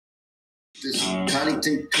This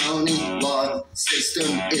Connington County law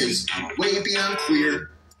system is way beyond queer.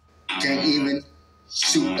 Can't even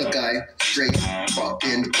shoot a guy straight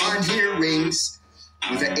fucking on hearings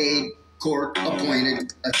with an aide court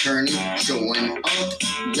appointed attorney showing up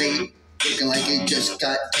late, looking like he just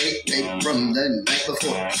got raped from the night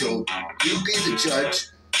before. So you be the judge,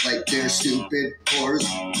 like they're stupid whores,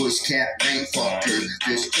 pushcat rank fuckers.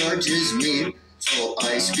 This judge is me, so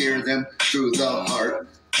I spear them through the heart,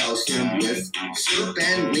 douse them with syrup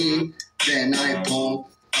and lean. Then I pull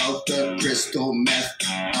out the crystal meth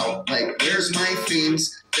out like, where's my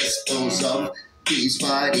fiends? Dispose of these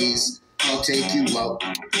bodies. I'll take you out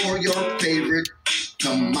for your favorite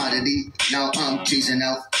commodity. Now I'm teasing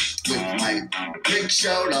out with my big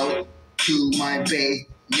shout out to my Bay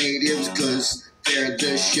natives, cause they're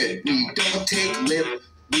the shit. We don't take lip,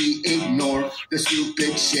 we ignore the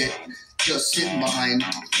stupid shit. Just sitting behind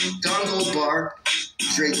Don's old bar,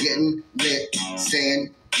 straight getting lit,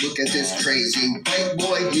 saying, look at this crazy white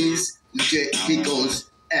boy, he's legit. He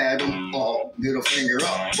goes at them all, middle finger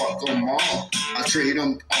up, fuck them all. I treat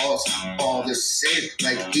them all the same,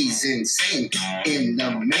 like he's insane. In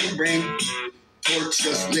the membrane, torch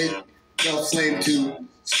just lit the flame to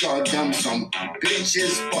start them. Some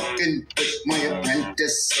bitches fucking with my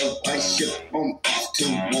apprentice, so I ship them off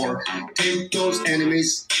to war. Take those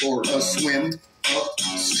enemies for a swim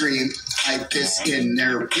upstream. I piss in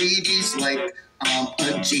their Wheaties like I'm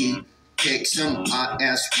a G. Take some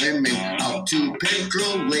hot-ass women out to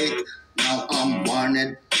Pickerel Lake. Now I'm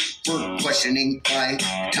wanted for questioning by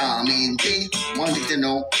Tommy Lee. Wanted to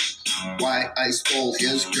know why I stole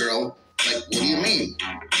his girl. Like, what do you mean?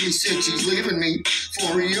 He said she's leaving me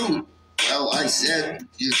for you. Well, I said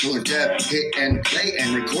you could hit and play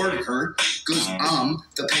and record her, cause I'm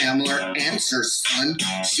the Pamela Answer son.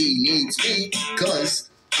 She needs me,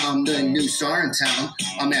 cause I'm the new star in town.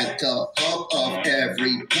 I'm at the hub of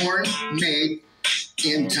every porn made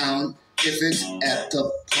in town. If it's at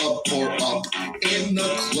the pub or up in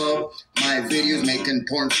the club, my videos making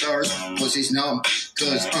porn stars pussies numb.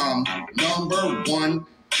 Cause I'm number one,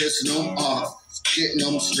 pissing them off, getting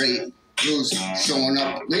them straight. Blues showing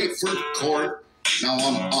up late for court. Now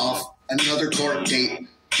I'm off another court date.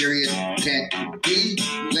 Period. Can't be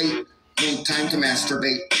late. No time to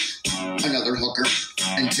masturbate. Another hooker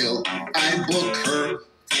until I book her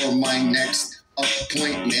for my next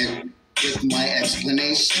appointment with my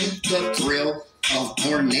explanation. The thrill of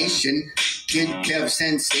porn nation. Kid Kev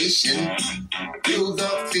sensation through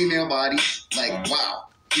the female body. Like, wow,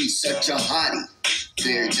 he's such a hottie.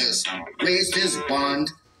 They just raised his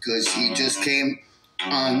bond, cause he just came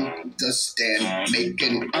on the stand,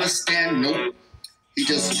 making a stand. Nope, he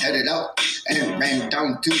just headed out and ran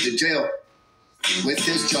down to the jail with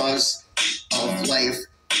his jaws of life.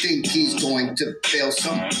 Think he's going to bail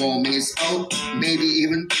some homies out, maybe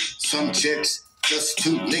even some chicks, just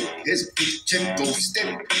to lick his chickle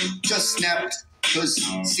stick. Just snapped, cause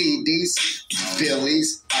see these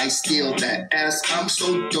Phillies, I steal that ass. I'm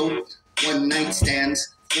so dope. One night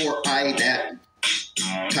stands for I that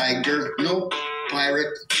tiger, no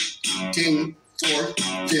pirate, king for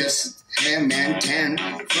this ham and tan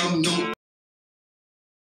from no